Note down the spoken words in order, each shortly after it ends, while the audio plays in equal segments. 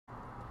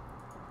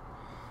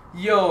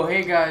Yo,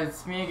 hey guys,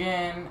 it's me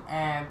again,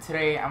 and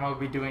today I'm gonna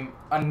be doing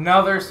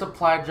another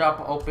supply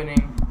drop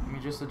opening. Let me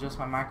just adjust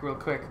my mic real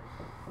quick.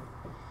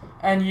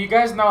 And you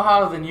guys know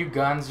how the new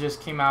guns just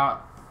came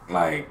out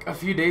like a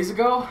few days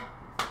ago?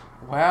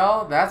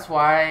 Well, that's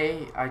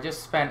why I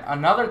just spent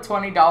another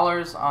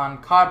 $20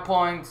 on COD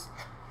points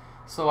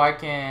so I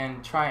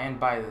can try and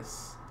buy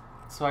this.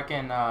 So I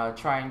can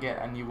try and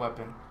get a new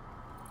weapon.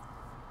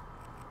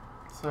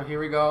 So here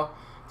we go.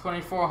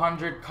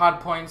 2,400 COD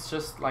points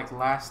just like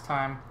last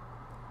time.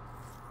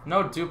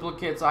 No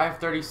duplicates. I have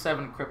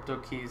 37 crypto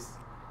keys.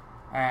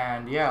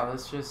 And yeah,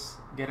 let's just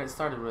get it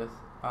started with.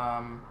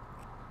 I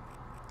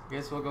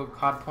guess we'll go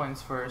COD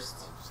points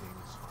first.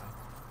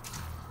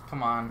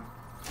 Come on.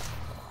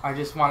 I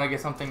just want to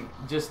get something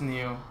just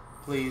new,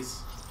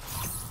 please.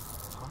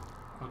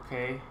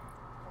 Okay.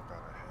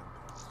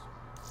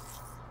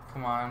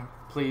 Come on.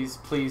 Please,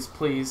 please,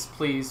 please,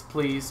 please,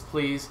 please,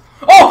 please.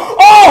 Oh!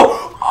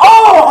 Oh!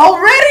 Oh!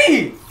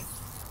 Already!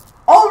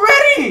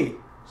 Already!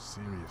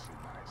 Seriously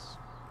nice.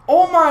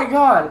 Oh my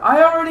god,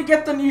 I already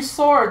get the new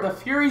sword, the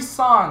Fury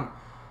Song.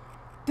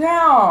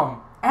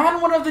 Damn!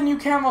 And one of the new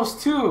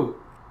camos too.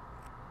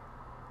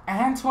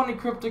 And 20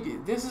 crypto.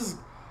 It's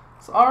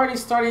already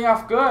starting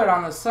off good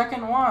on the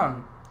second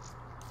one.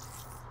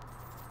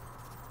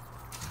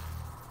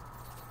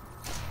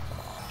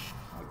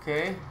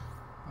 Okay.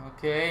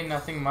 Okay,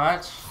 nothing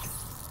much.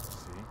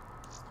 See?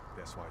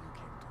 That's why you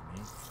came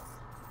to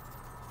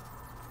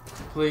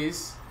me.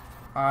 Please.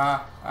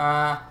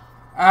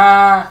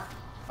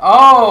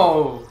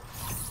 Oh!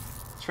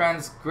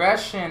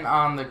 Transgression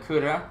on the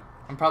Kuda.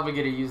 I'm probably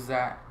gonna use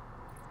that.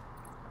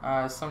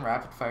 Some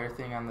rapid fire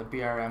thing on the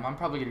BRM. I'm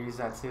probably gonna use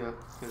that too,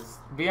 because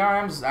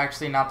BRM's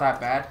actually not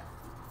that bad.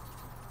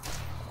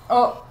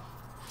 Oh!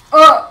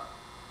 Oh!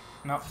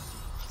 Nope.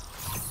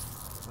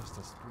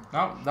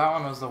 Nope, that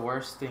one was the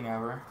worst thing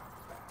ever.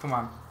 Come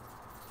on.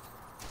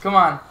 Come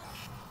on.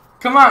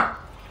 Come on!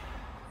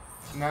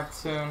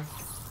 Neptune. Nice.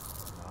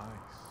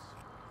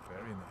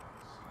 Very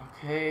nice.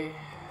 Okay.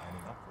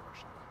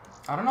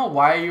 I don't know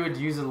why you would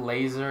use a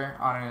laser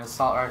on an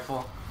assault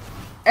rifle.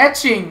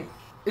 Etching!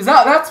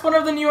 That's one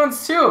of the new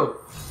ones too!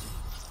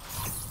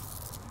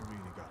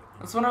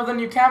 That's one of the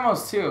new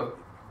camos too.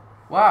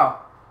 Wow.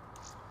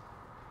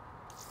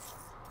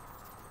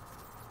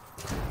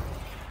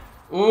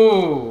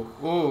 Ooh,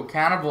 ooh,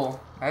 cannibal.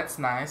 That's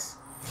nice.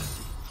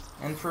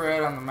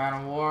 Infrared on the Man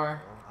of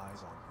War.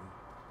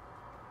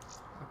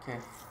 Okay.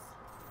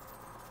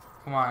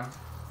 Come on.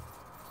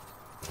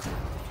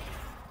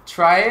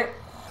 Try it.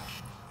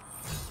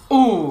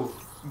 Ooh,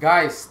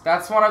 guys,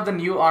 that's one of the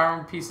new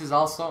armor pieces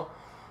also.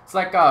 It's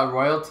like a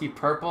royalty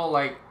purple,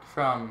 like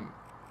from...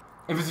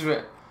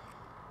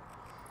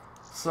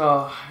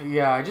 So,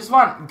 yeah, I just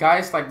want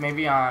guys like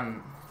maybe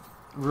on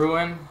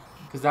Ruin,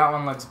 because that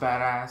one looks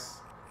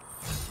badass.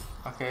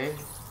 Okay.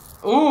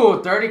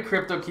 Ooh, 30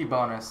 crypto key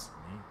bonus.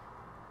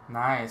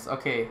 Nice,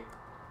 okay.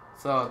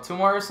 So, 2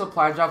 more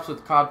supply drops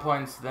with COD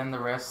points, then the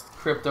rest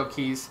crypto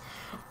keys.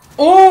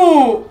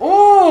 Ooh!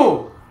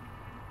 Ooh!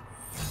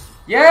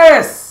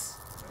 Yes!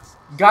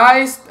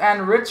 Geist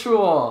and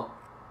Ritual.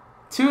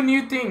 2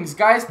 new things.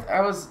 Geist,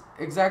 I was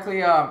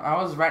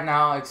right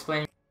now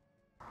explaining.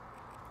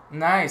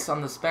 Nice,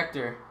 on the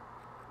Spectre.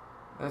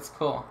 That's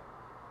cool.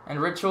 And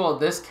Ritual,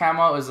 this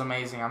camo is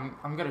amazing.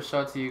 I'm gonna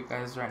show it to you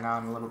guys right now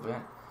in a little bit.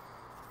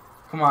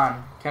 Come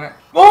on. Can I?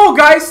 Oh,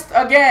 Geist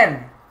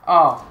again!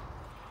 Oh.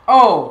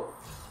 Oh!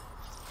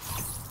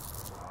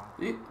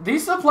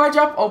 These supply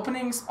drop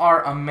openings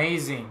are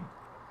amazing.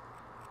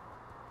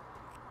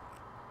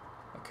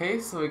 Okay,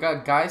 so we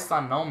got Geist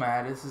on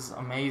Nomad. This is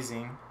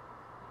amazing.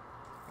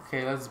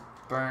 Okay, let's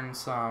burn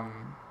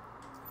some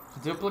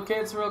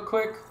duplicates real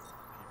quick.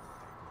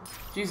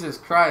 Jesus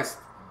Christ.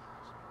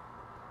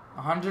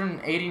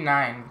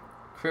 189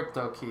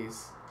 crypto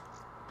keys.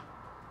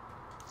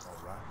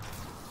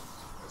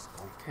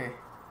 Okay.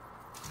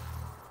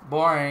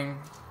 Boring.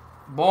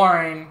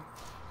 Boring.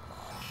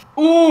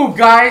 Ooh,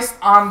 Geist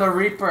on the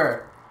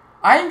Reaper.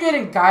 I am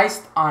getting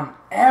Geist on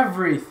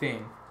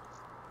everything.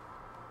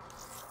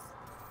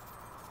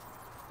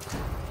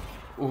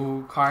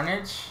 Ooh,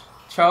 Carnage.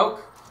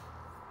 Choke.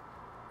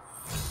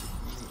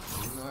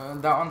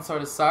 That one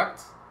sort of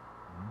sucked.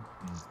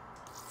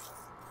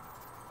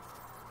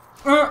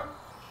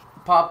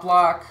 Pop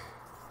lock.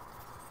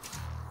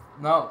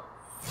 No.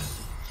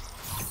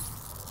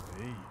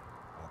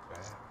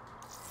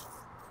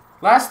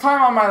 Last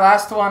time on my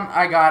last one,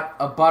 I got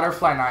a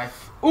butterfly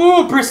knife.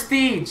 Ooh,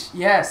 Prestige.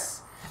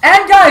 Yes.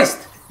 And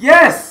Geist.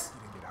 Yes.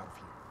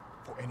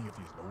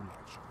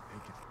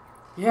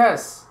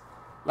 Yes.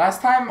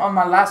 Last time on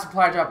my last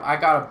supply drop, I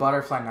got a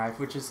butterfly knife,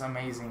 which is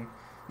amazing.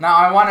 Now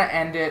I want to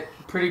end it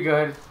pretty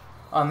good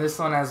on this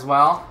one as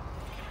well.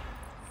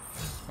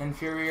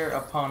 Inferior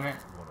opponent.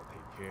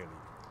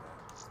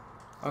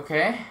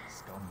 Okay.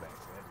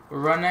 We're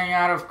running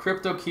out of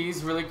crypto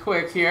keys really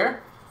quick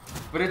here.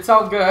 But it's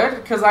all good,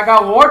 because I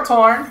got War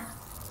Torn. Check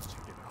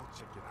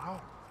it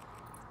out.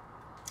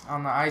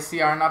 On the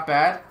ICR, not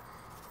bad.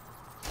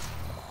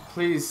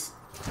 Please.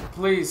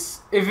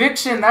 Please.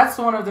 Eviction, that's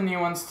one of the new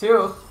ones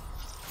too.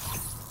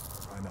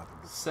 Try not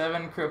to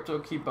 7 crypto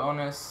key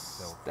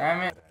bonus.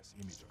 Damn it.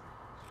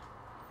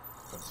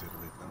 consider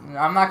it done.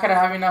 I'm not gonna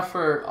have enough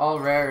for all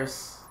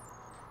rares.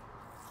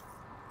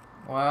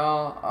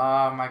 Well,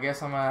 I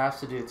guess I'm gonna have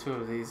to do 2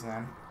 of these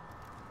then.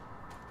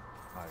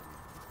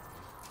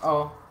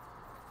 Oh.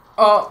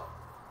 Oh.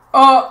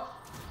 Oh.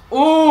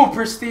 Ooh,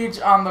 prestige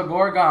on the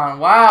Gorgon.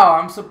 Wow,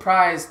 I'm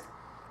surprised.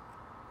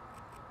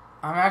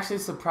 I'm actually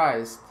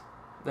surprised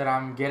that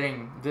I'm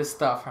getting this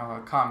stuff from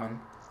a common.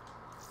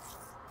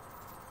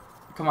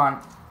 Come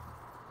on.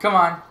 Come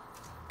on.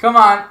 Come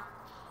on.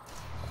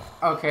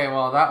 Okay,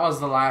 well, that was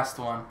the last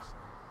one.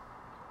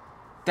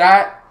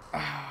 That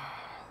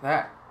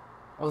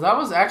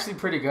was actually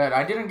pretty good.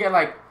 I didn't get,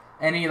 like,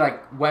 any,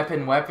 like,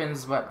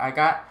 weapons, but I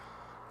got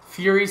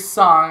Fury's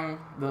Song,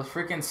 the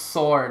freaking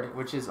sword,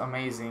 which is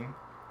amazing.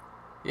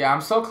 Yeah,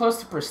 I'm so close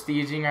to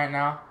prestiging right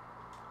now.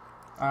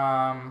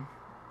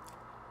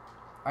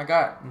 I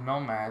got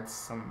Nomads,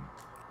 some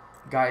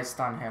Geist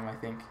on him, I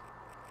think.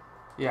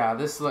 Yeah,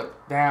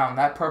 damn,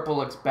 that purple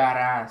looks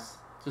badass.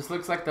 Just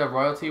looks like the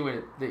royalty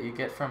that you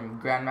get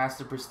from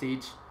Grandmaster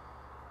Prestige,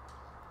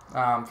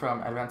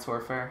 from Advanced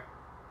Warfare.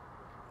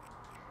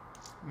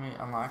 Let me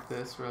unlock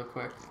this real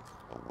quick.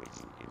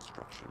 Awaiting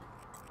instruction.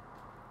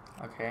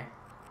 Okay.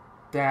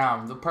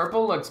 Damn, the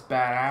purple looks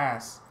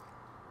badass.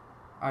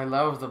 I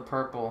love the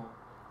purple.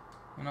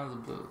 You know, the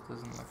blue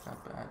doesn't look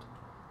that bad.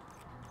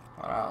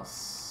 What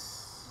else?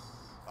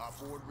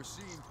 Board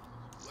received.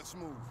 Let's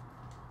move.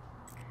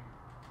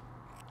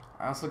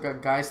 I also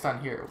got Geist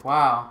on here.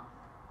 Wow.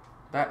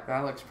 That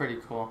looks pretty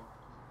cool.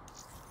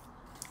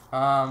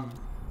 Let's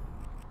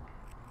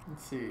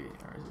see.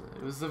 Where is it?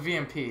 It was the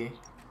VMP.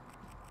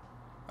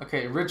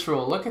 Okay,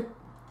 Ritual. Look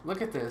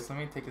at this. Let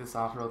me take this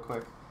off real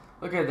quick.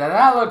 Look at that.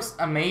 That looks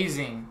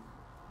amazing.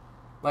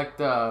 Like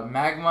the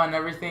magma and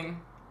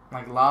everything,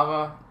 like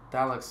lava.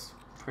 That looks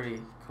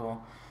pretty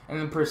cool. And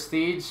then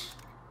Prestige,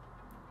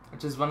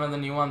 which is one of the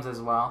new ones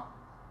as well.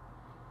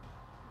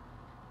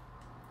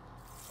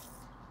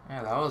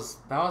 Yeah,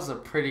 that was a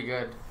pretty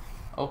good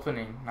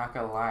opening. Not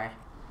gonna lie.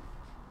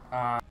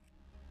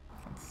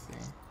 Let's see.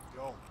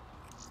 Yo,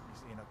 he's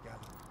in a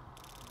gathering.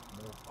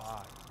 Move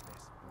by.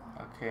 Less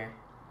blind. Okay.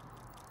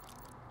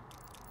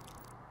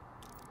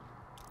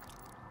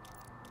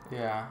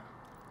 Yeah.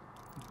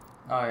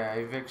 Oh yeah,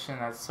 Eviction,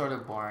 that's sort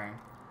of boring.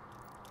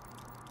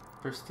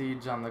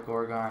 Prestige on the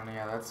Gorgon,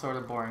 yeah, that's sort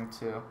of boring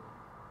too.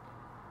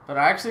 But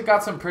I actually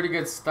got some pretty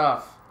good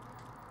stuff.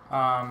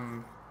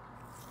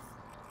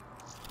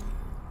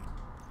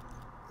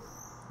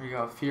 Here you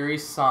go,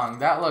 Fury's Song.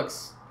 That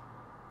looks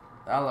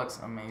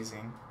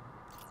amazing.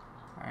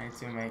 I need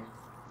to make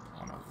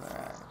one of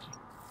that.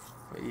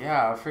 But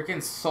yeah, a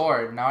freaking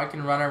sword. Now I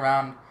can run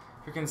around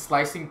freaking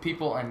slicing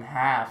people in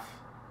half.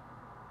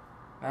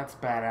 That's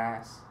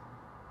badass.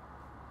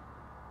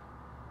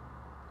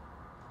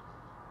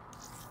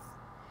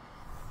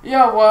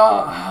 Yeah,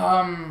 well,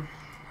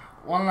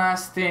 one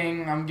last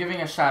thing. I'm giving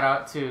a shout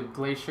out to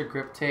Glacier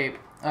Grip Tape.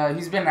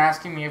 He's been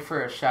asking me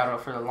for a shout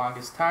out for the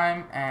longest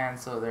time, and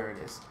so there it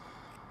is.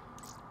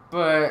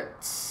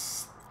 But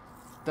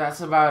that's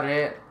about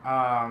it.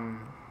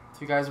 If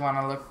you guys want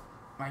to look,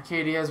 my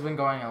KD has been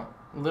going a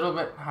little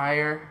bit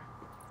higher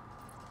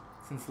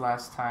since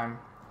last time.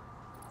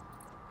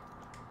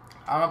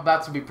 I'm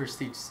about to be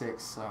Prestige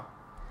 6, so.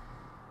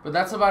 But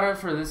that's about it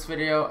for this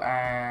video,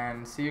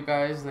 and see you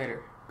guys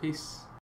later. Peace.